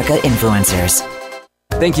Voice America Influencers.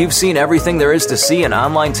 Think you've seen everything there is to see in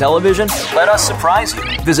online television? Let us surprise you.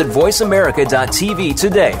 Visit voiceamerica.tv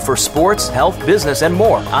today for sports, health, business, and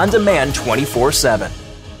more on demand 24/7.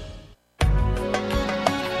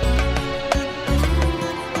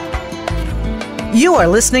 You are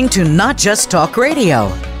listening to Not Just Talk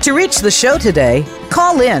Radio. To reach the show today,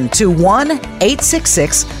 call in to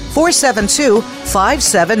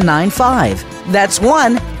 1-866-472-5795. That's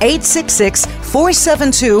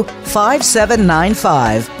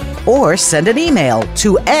 1-866-472-5795. Or send an email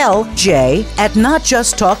to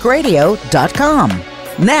lj@notjusttalkradio.com.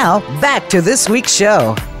 Now, back to this week's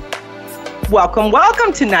show. Welcome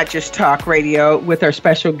to Not Just Talk Radio with our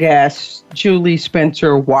special guest, Julie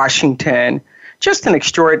Spencer Washington. Just an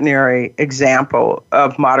extraordinary example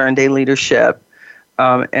of modern day leadership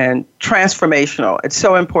and transformational. It's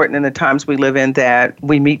so important in the times we live in that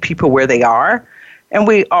we meet people where they are, and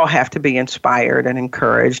we all have to be inspired and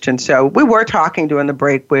encouraged. And so we were talking during the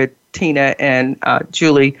break with Tina and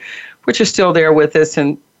Julie, which is still there with us.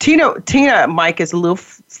 And Tina, Mike is a little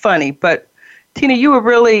funny, but Tina, you were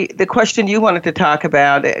really, the question you wanted to talk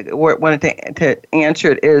about, wanted to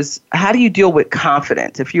answer it is, how do you deal with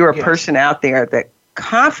confidence? If you're a person out there that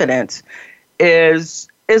confidence is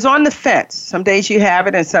on the fence. Some days you have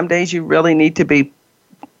it and some days you really need to be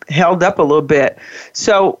held up a little bit.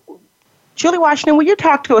 So, Julie Washington, will you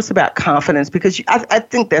talk to us about confidence? Because I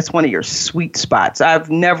think that's one of your sweet spots. I've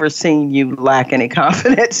never seen you lack any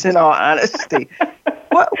confidence, in all honesty.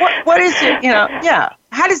 What is it,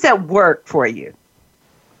 how does that work for you?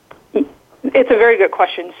 It's a very good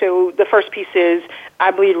question. So the first piece is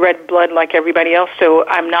I bleed red blood like everybody else, so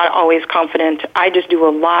I'm not always confident. I just do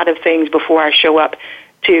a lot of things before I show up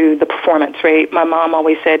to the performance, right? My mom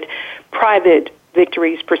always said private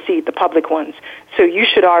victories precede the public ones. So you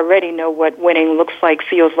should already know what winning looks like,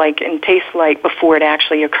 feels like, and tastes like before it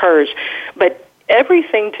actually occurs. But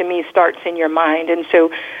everything to me starts in your mind. And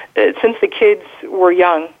so since the kids were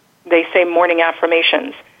young, they say morning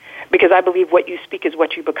affirmations, because I believe what you speak is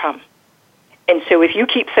what you become. And so if you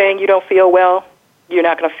keep saying you don't feel well, you're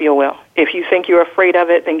not going to feel well. If you think you're afraid of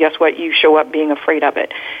it, then guess what? You show up being afraid of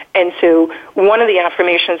it. And so one of the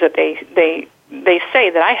affirmations that they say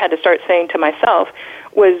that I had to start saying to myself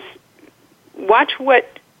was, watch what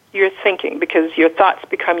you're thinking, because your thoughts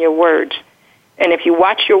become your words. And if you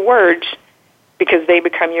watch your words, because they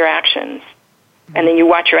become your actions. And then you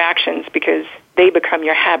watch your actions because they become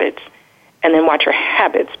your habits. And then watch your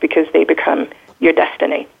habits because they become your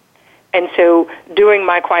destiny. And so during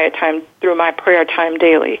my quiet time, through my prayer time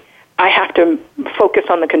daily, I have to focus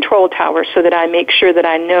on the control tower so that I make sure that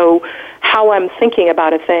I know how I'm thinking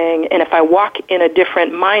about a thing. And if I walk in a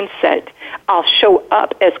different mindset, I'll show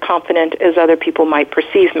up as confident as other people might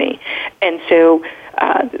perceive me. And so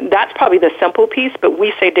that's probably the simple piece, but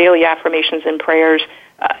we say daily affirmations and prayers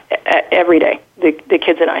every day, the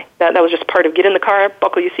kids and I. That was just part of get in the car,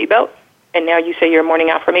 buckle your seatbelt, and now you say your morning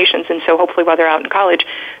affirmations. And so hopefully while they're out in college,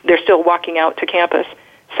 they're still walking out to campus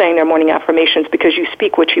saying their morning affirmations, because you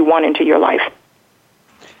speak what you want into your life.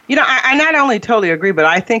 You know, I not only totally agree, but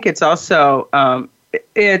I think it's also,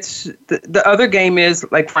 it's the other game is,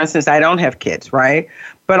 like, for instance, I don't have kids, right?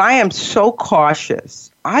 But I am so cautious.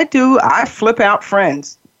 I flip out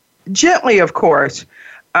friends, gently, of course.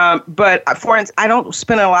 But for instance, I don't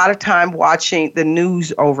spend a lot of time watching the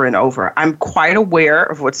news over and over. I'm quite aware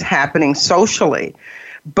of what's happening socially.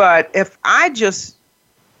 But if I just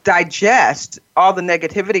digest all the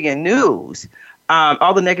negativity in news,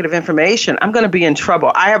 all the negative information, I'm going to be in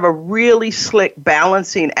trouble. I have a really slick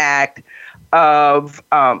balancing act of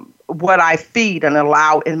what I feed and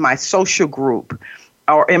allow in my social group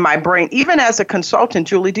or in my brain. Even as a consultant,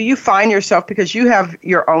 Julie, do you find yourself, because you have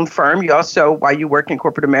your own firm, you also, while you work in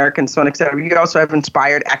corporate America and so on, et cetera, you also have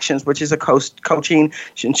Inspired Actions, which is a coaching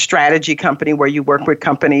and strategy company where you work with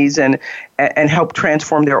companies and help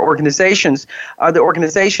transform their organizations, the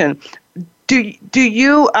organization. Do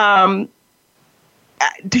you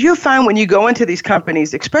find when you go into these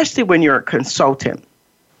companies, especially when you're a consultant,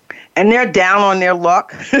 and they're down on their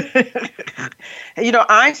luck? You know,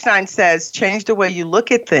 Einstein says, change the way you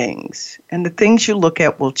look at things, and the things you look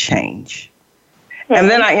at will change. Mm-hmm. And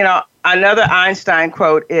then, another Einstein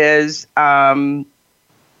quote is, you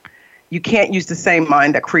can't use the same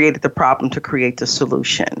mind that created the problem to create the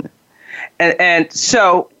solution. And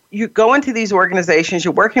so you go into these organizations,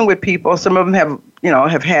 you're working with people, some of them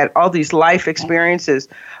have had all these life experiences.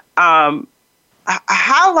 How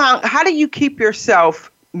do you keep yourself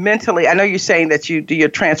mentally? I know you're saying that you do your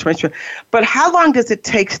transformation, but how long does it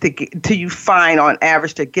take to you find on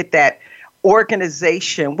average to get that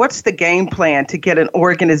organization? What's the game plan to get an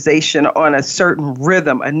organization on a certain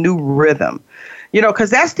rhythm, a new rhythm? You know, because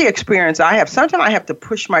that's the experience I have. Sometimes I have to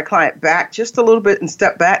push my client back just a little bit and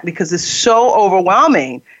step back because it's so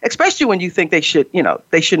overwhelming, especially when you think they should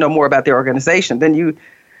know more about their organization. Then you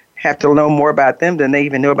have to know more about them than they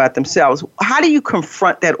even know about themselves. How do you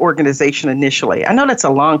confront that organization initially? I know that's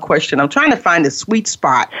a long question. I'm trying to find a sweet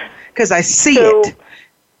spot because I see it.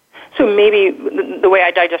 So maybe the way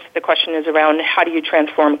I digest the question is around how do you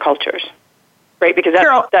transform cultures, right? Because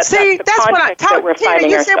that's the context that we're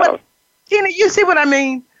finding ourselves. Tina, you see what I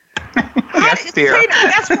mean? Yes, dear. Tina,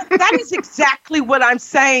 that is exactly what I'm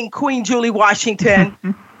saying, Queen Julie Washington.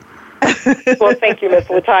 Well, thank you, Ms.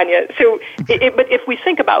 LaTanya. So, but if we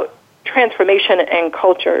think about transformation and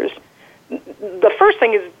cultures, the first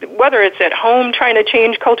thing is whether it's at home trying to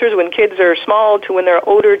change cultures when kids are small to when they're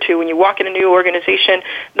older to when you walk in a new organization,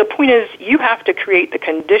 the point is you have to create the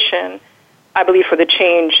condition, I believe, for the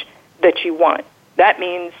change that you want. That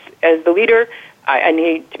means as the leader, I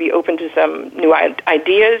need to be open to some new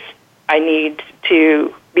ideas. I need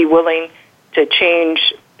to be willing to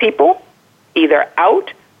change people, either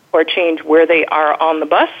out or change where they are on the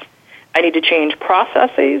bus. I need to change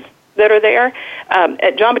processes that are there.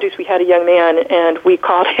 At John Badus, we had a young man, and we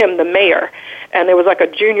called him the mayor. And there was like a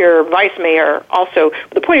junior vice mayor also.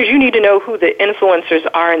 But the point is you need to know who the influencers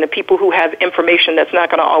are and the people who have information that's not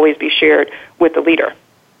going to always be shared with the leader,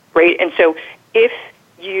 right? And so if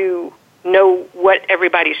you know what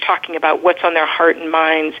everybody's talking about, what's on their heart and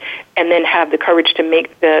minds, and then have the courage to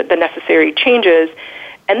make the necessary changes.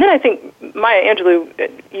 And then I think Maya Angelou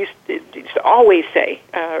used to always say,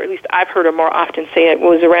 or at least I've heard her more often say it,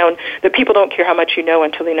 was around that people don't care how much you know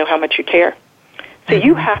until they know how much you care. So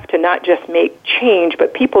you have to not just make change,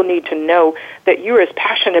 but people need to know that you're as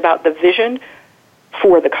passionate about the vision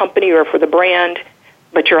for the company or for the brand,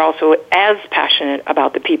 but you're also as passionate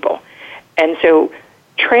about the people. And so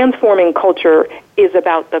transforming culture is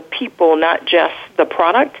about the people, not just the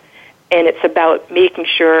product. And it's about making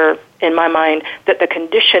sure, in my mind, that the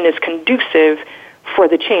condition is conducive for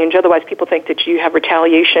the change. Otherwise, people think that you have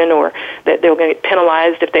retaliation or that they're going to get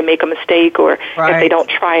penalized if they make a mistake or if they don't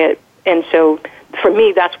try it. And so for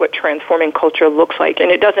me, that's what transforming culture looks like.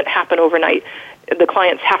 And it doesn't happen overnight. The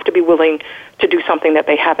clients have to be willing to do something that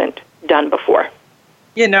they haven't done before.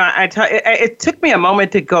 You know, it took me a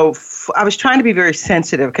moment to go. I was trying to be very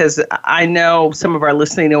sensitive because I know some of our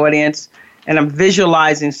listening audience, and I'm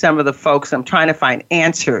visualizing some of the folks. I'm trying to find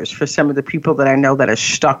answers for some of the people that I know that are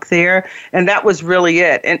stuck there. And that was really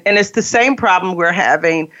it. And it's the same problem we're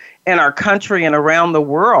having in our country and around the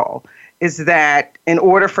world, is that in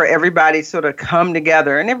order for everybody to sort of come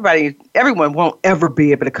together, and everyone won't ever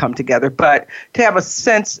be able to come together, but to have a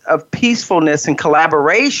sense of peacefulness and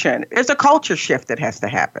collaboration, there's a culture shift that has to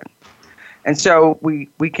happen. And so we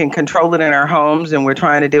can control it in our homes, and we're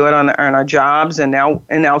trying to do it on our jobs and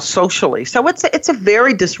now socially. So it's a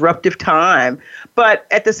very disruptive time, but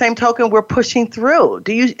at the same token, we're pushing through.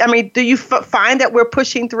 Do you find that we're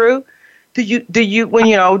pushing through? Do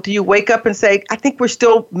you wake up and say, I think we're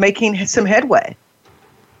still making some headway?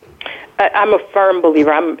 I'm a firm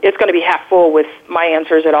believer. It's going to be half full with my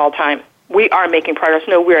answers at all time. We are making progress.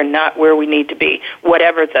 No, we are not where we need to be,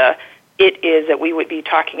 whatever it is that we would be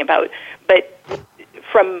talking about. But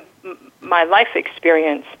from my life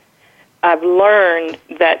experience, I've learned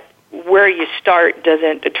that where you start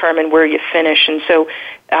doesn't determine where you finish. And so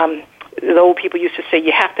the old people used to say,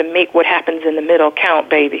 you have to make what happens in the middle count,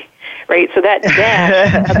 baby. Right? So that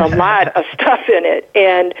dash has a lot of stuff in it.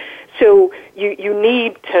 And so you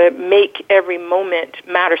need to make every moment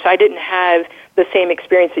matter. So I didn't have the same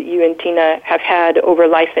experience that you and Tina have had over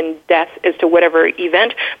life and death as to whatever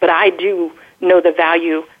event, but I do know the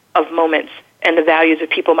value of moments and the values of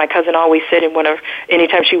people. My cousin always said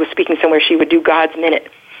anytime she was speaking somewhere, she would do God's minute.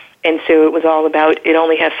 And so it was all about, it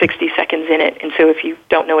only has 60 seconds in it. And so if you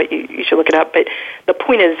don't know it, you should look it up. But the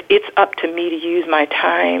point is, it's up to me to use my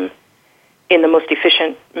time in the most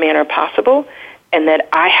efficient manner possible, and that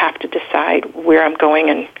I have to decide where I'm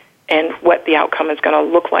going and what the outcome is going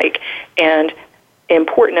to look like. And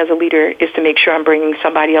important as a leader is to make sure I'm bringing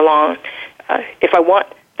somebody along. If I want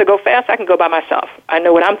to go fast, I can go by myself. I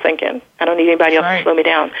know what I'm thinking. I don't need anybody else to slow me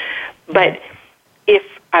down. But if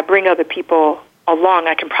I bring other people along,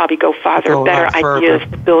 I can probably go farther, better ideas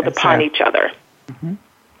to build upon each other. Mm-hmm.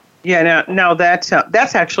 Yeah, no, that's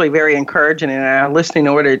actually very encouraging. And our listening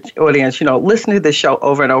audience, listen to this show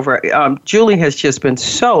over and over. Julie has just been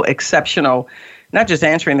so exceptional, not just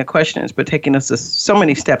answering the questions, but taking us so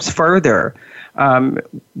many steps further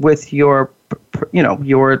with your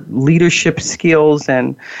leadership skills.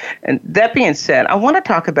 And that being said, I want to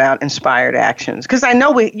talk about inspired actions, because I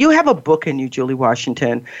know you have a book in you, Julie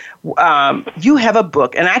Washington. You have a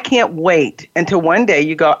book, and I can't wait until one day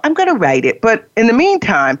you go, I'm going to write it. But in the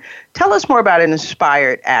meantime, tell us more about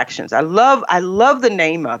inspired actions. I love the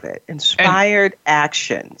name of it, Inspired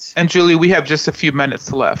Actions. And Julie, we have just a few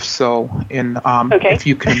minutes left, so if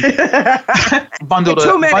you can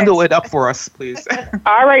bundle it up for us, please.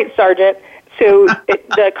 All right, Sergeant. So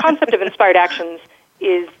the concept of inspired actions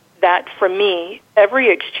is that, for me,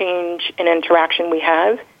 every exchange and interaction we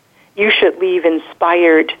have, you should leave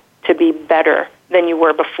inspired to be better than you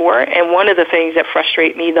were before. And one of the things that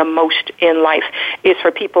frustrate me the most in life is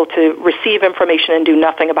for people to receive information and do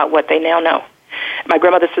nothing about what they now know. My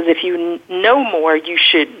grandmother says, if you know more, you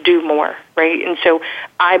should do more, right? And so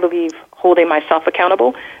I believe, holding myself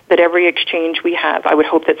accountable, that every exchange we have, I would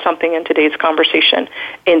hope that something in today's conversation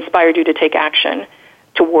inspired you to take action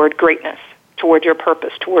toward greatness, toward your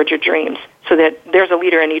purpose, toward your dreams, so that there's a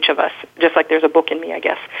leader in each of us, just like there's a book in me, I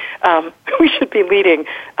guess. We should be leading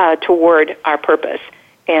toward our purpose.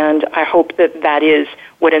 And I hope that is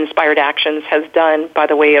what Inspired Actions has done by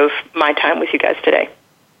the way of my time with you guys today.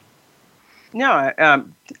 No,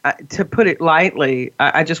 to put it lightly,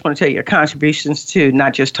 I just want to tell you your contributions to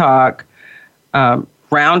Not Just Talk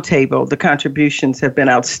Roundtable. The contributions have been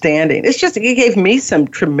outstanding. It's just, it gave me some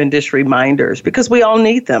tremendous reminders, because we all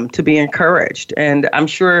need them to be encouraged. And I'm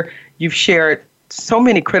sure you've shared so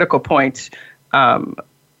many critical points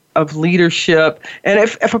of leadership. And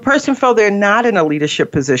if a person felt they're not in a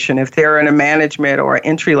leadership position, if they're in a management or an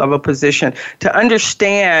entry-level position, to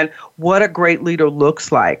understand what a great leader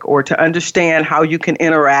looks like, or to understand how you can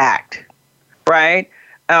interact, right,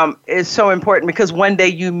 is so important, because one day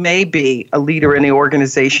you may be a leader in the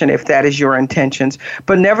organization if that is your intentions.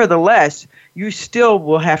 But nevertheless, you still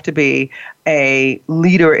will have to be a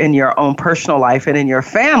leader in your own personal life and in your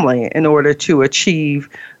family in order to achieve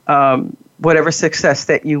whatever success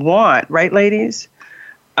that you want. Right, ladies?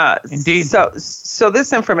 Indeed. So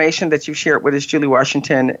this information that you shared with us, Julie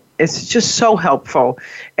Washington, is just so helpful.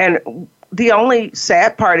 And the only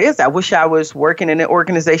sad part is I wish I was working in an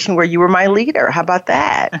organization where you were my leader. How about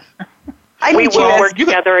that? We will work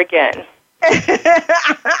together again.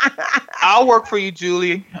 I'll work for you,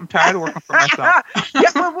 Julie. I'm tired of working for myself.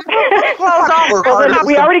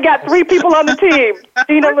 We already got 3 people on the team,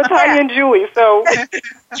 Gina, LaTanya, and Julie. So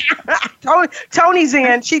Tony's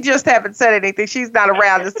in. She just haven't said anything. She's not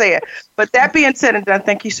around to say it. But that being said and done,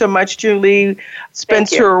 thank you so much, Julie.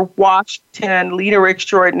 Spencer Washington, leader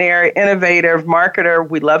extraordinary, innovative, marketer.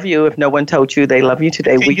 We love you. If no one told you they love you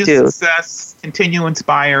today, we do. Success, continue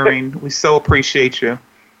inspiring. We so appreciate you.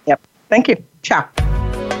 Yep. Thank you. Ciao.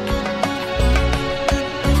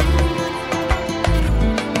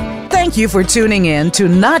 Thank you for tuning in to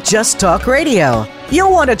Not Just Talk Radio.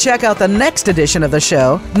 You'll want to check out the next edition of the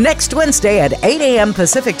show next Wednesday at 8 a.m.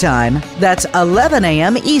 Pacific Time. That's 11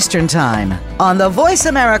 a.m. Eastern Time on the Voice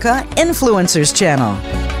America Influencers Channel.